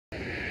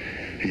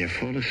and you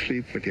fall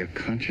asleep with your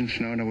conscience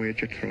gnawing away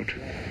at your throat,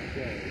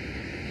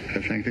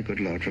 I thank the good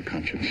Lord for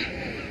conscience.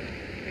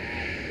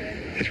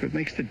 It's what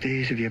makes the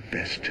days of your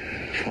best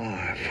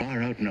far,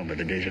 far outnumber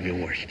the days of your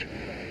worst.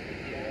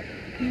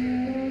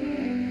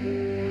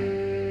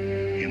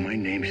 You're my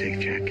namesake,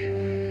 Jack.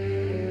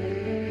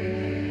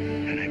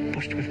 And I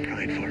bust with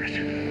pride for it.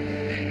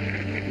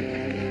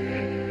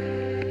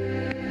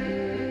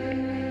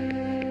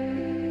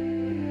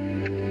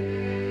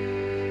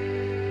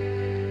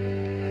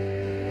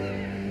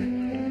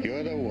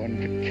 You're the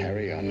one to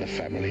carry on the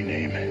family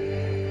name.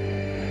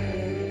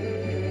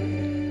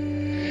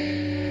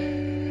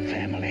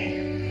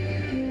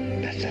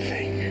 That's the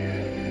thing.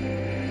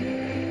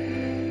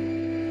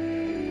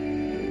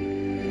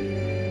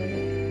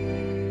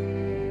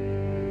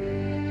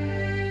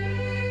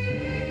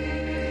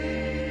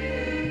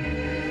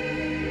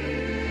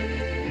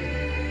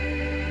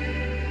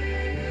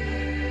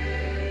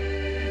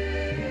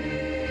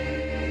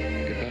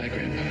 Goodbye,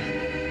 Grandpa.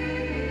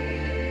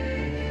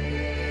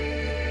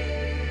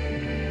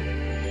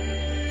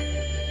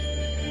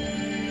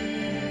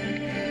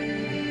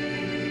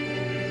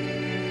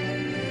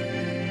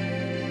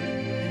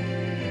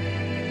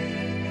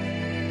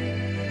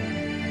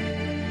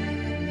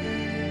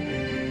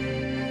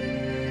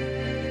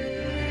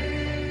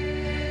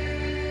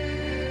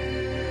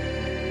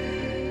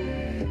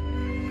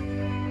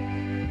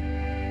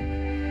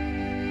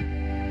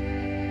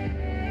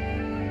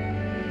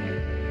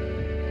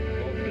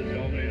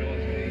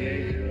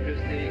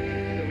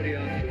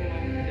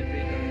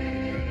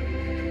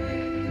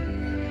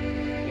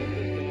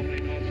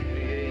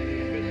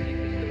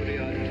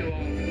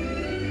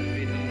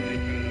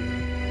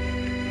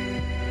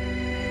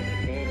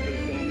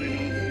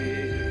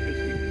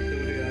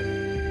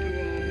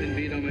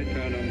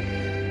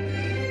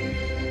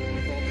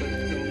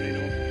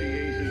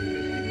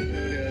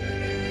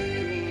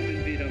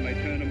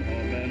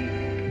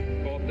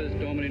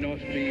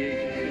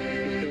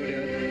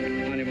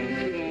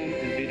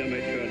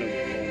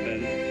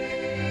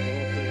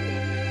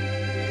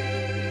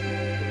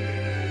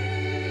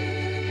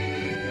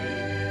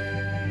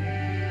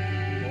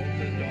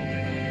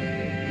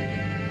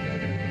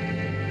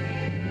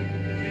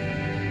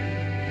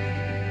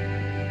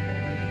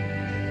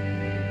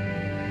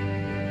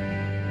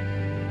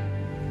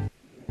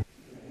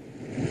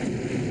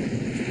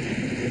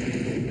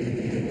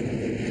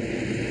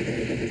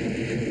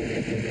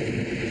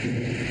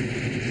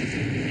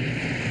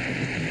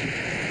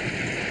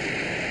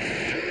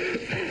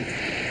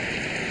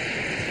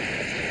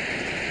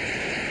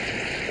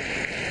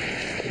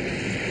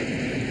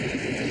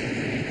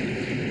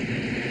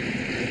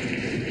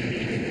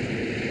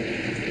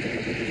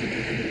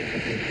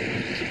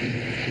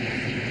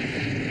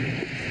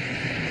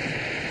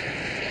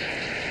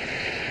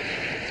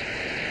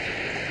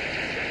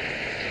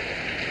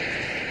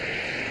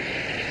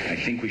 I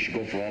think we should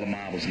go for all the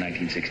marbles in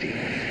 1960.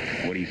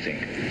 What do you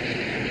think?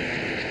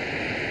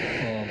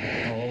 Well,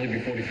 I'll only be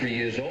 43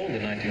 years old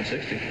in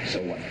 1960.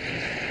 So what?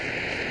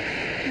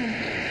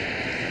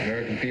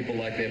 American people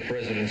like their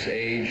presidents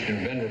aged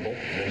and venerable.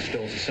 It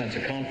instills a sense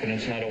of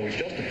confidence not always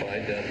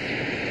justified.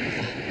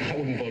 I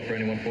wouldn't vote for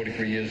anyone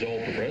 43 years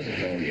old for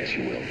president. Oh, yes,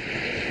 you will.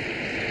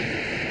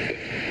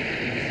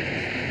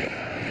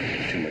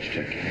 Too much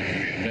turkey.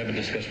 You should never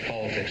discuss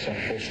politics on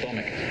a full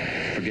stomach.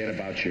 Forget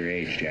about your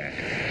age, Jack.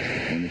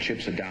 When the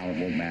chips are down, it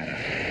won't matter.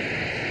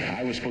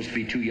 I was supposed to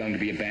be too young to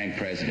be a bank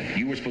president.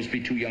 You were supposed to be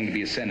too young to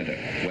be a senator.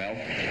 Well,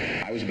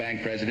 I was a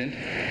bank president,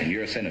 and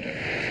you're a senator.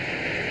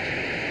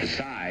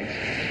 Besides,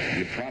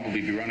 you'll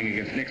probably be running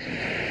against Nixon.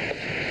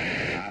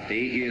 After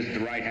 8 years at the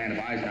right hand of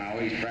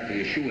Eisenhower, he's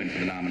practically a shoo-in for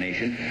the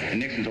nomination, and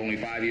Nixon's only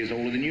 5 years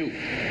older than you.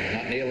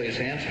 Not nearly as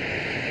handsome.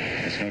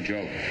 That's no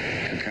joke.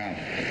 It's a count.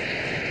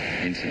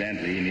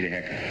 Incidentally, you need a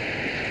haircut.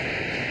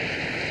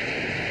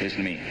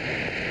 Listen to me.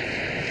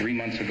 3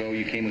 months ago,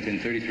 you came within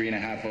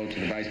 33.5 votes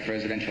of the vice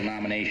presidential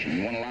nomination.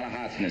 You won a lot of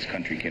hearts in this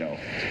country, kiddo.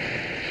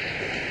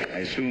 I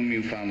assume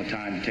you found the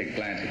time to take a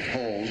glance at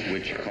polls,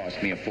 which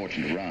cost me a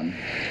fortune to run.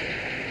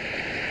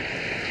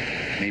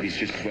 Maybe it's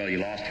just as well you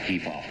lost to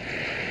Kiefoff.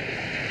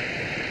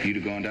 If you'd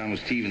have gone down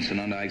with Stevenson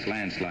under Ike's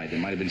landslide, there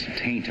might have been some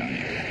taint on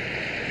you.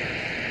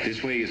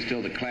 This way, you're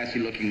still the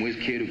classy-looking whiz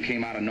kid who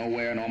came out of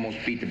nowhere and almost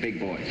beat the big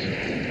boys.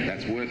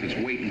 That's worth its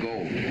weight in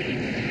gold.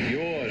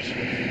 Yours,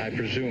 I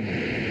presume.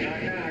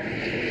 Knock, knock.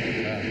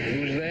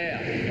 Who's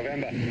there?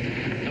 November.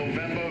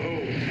 November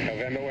who?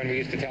 November when we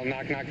used to tell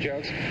knock-knock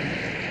jokes?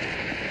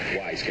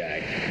 Wise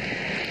guy.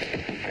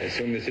 I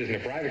assume this isn't a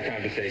private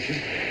conversation.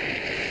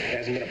 It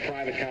hasn't been a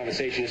private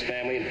conversation in this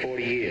family in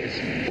 40 years.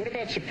 What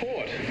about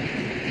support?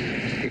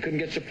 We couldn't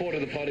get support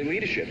of the party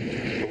leadership.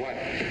 For what?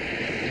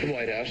 The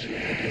White House.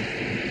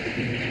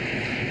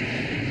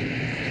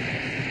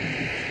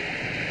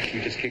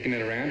 You just kicking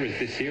it around, or is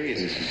this serious?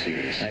 This is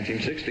serious.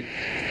 1960.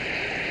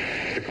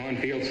 The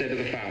cornfield said to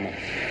the farmer,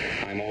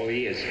 I'm all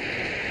ears.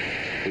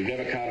 We've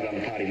never counted on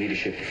the party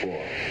leadership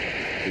before.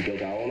 We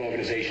built our own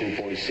organization in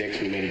 46,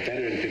 we made it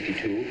better in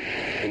 52,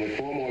 and with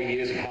 4 more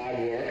years of hard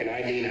work, and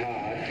I mean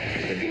hard,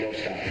 there'd be no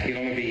stopping. He'll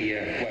only be,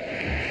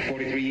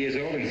 43 years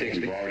old in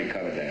 60. We've already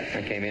covered that.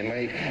 I came in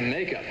late. On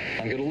makeup.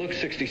 I'm going to look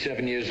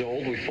 67 years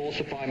old. We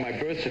falsify my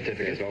birth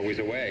certificate. There's always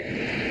a way.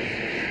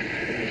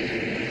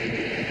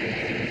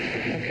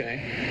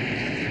 Okay.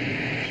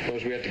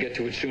 Suppose we have to get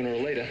to it sooner or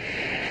later.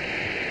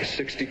 The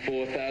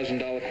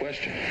 $64,000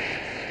 question.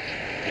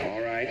 All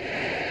right.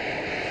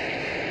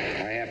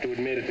 I have to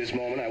admit, at this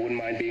moment, I wouldn't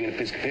mind being an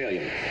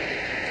Episcopalian.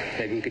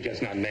 Maybe we could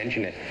just not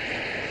mention it.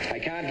 I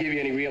can't give you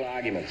any real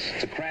arguments.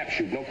 It's a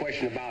crapshoot, no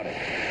question about it.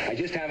 I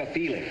just have a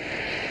feeling.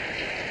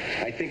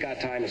 I think our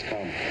time has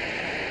come.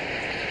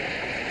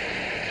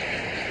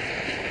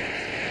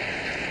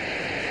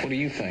 What do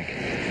you think?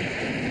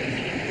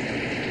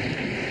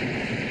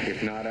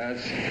 If not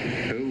us,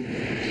 who?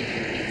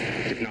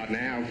 If not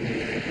now,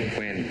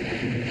 when?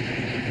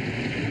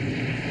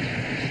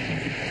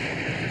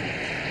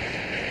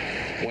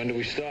 When do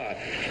we start?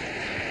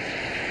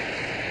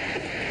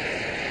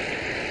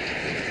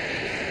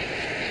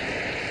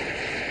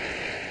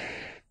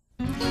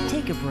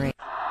 Take a break.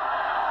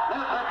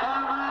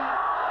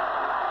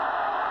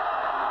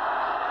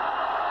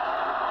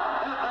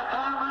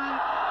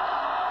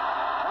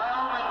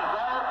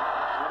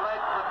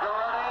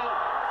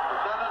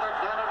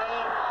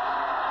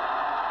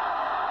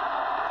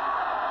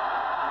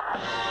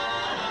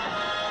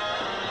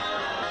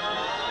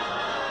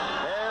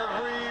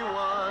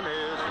 Everyone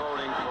is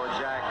voting for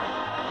Jack,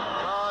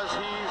 'cause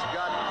he's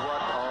got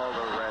what all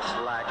the rest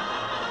lack.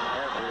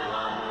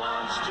 Everyone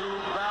wants to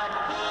back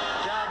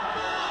Jack.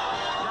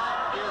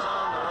 Jack is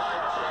on the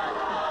right track,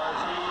 'cause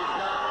he's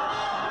got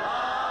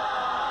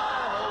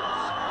high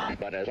hopes.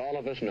 But as all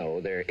of us know,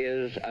 there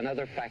is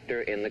another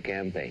factor in the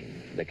campaign,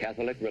 the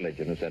Catholic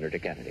religion of Senator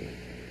Kennedy.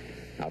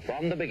 Now,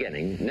 from the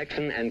beginning,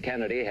 Nixon and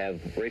Kennedy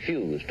have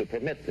refused to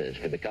permit this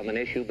to become an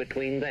issue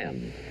between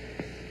them.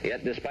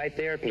 Yet, despite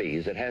their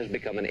pleas, it has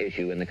become an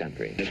issue in the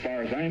country. As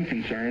far as I'm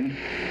concerned,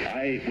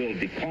 I will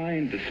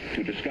decline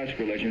to discuss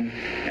religion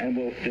and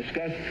will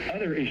discuss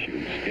other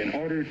issues in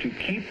order to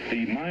keep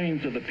the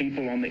minds of the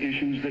people on the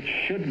issues that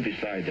should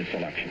decide this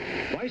election.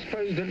 Vice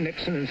President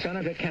Nixon and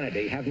Senator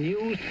Kennedy have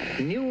used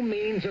new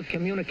means of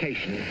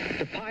communication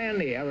to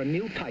pioneer a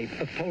new type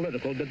of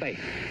political debate.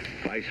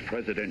 Vice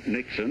President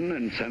Nixon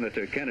and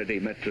Senator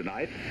Kennedy met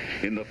tonight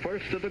in the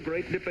first of the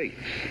great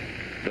debates.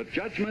 The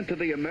judgment of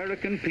the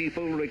American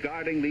people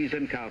regarding these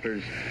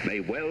encounters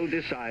may well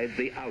decide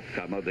the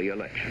outcome of the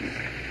election.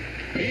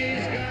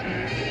 He's got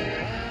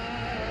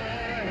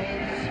high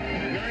hopes.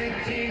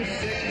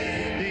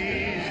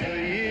 1960's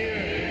the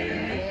year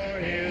for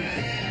his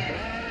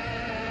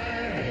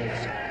high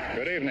hopes.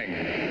 Good evening.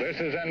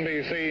 This is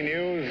NBC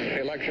News,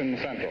 Election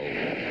Central.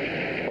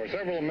 For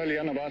several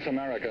million of us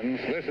Americans,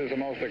 this is a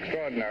most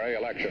extraordinary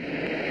election.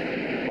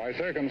 By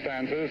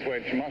circumstances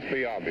which must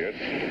be obvious,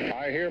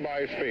 I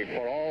hereby speak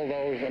for all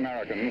those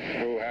Americans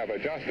who have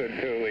adjusted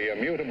to the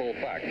immutable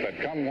fact that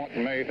come what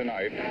may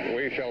tonight,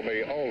 we shall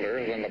be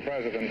older than the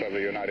President of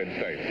the United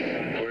States.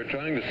 We're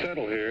trying to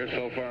settle here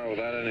so far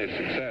without any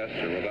success,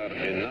 or without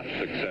enough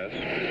success,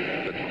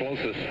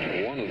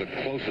 one of the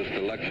closest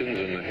elections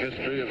in the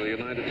history of the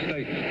United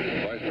States.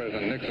 Vice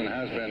President Nixon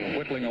has been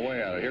whittling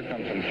away at it. Here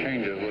come some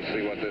changes. Let's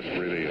see what this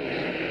reveals.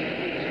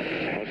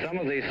 Well, some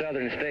of these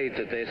southern states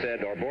that they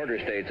said, or border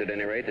states at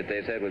any rate, that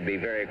they said would be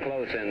very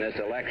close in this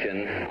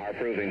election are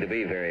proving to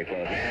be very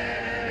close.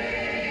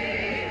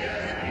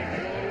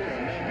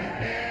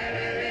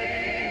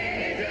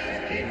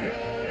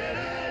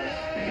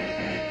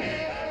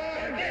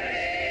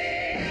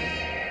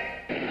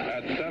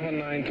 At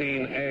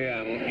 7:19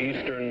 a.m.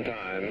 Eastern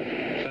Time,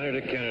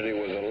 Senator Kennedy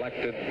was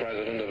elected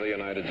President of the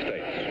United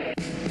States.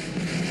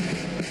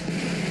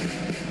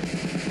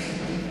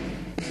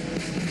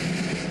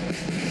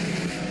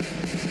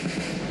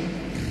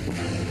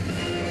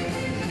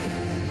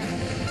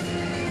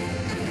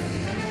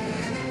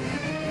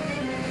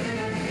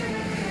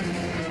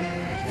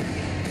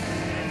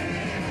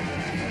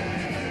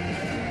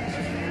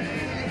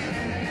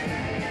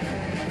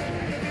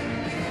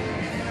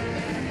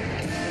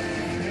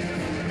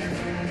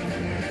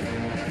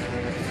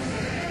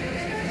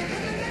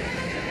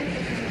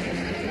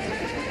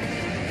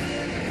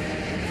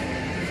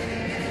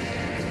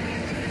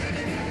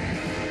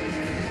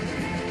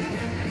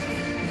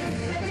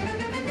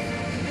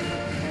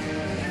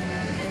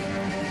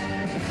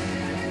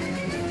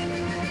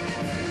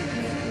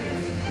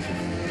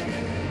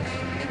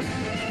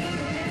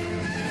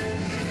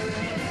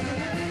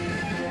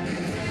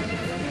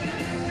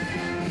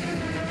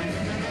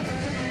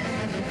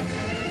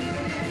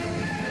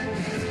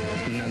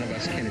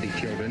 Kennedy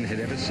children had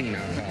ever seen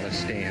our father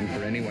stand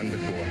for anyone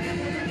before.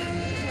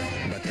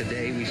 But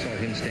today we saw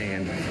him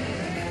stand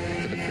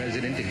for the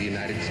President of the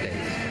United States.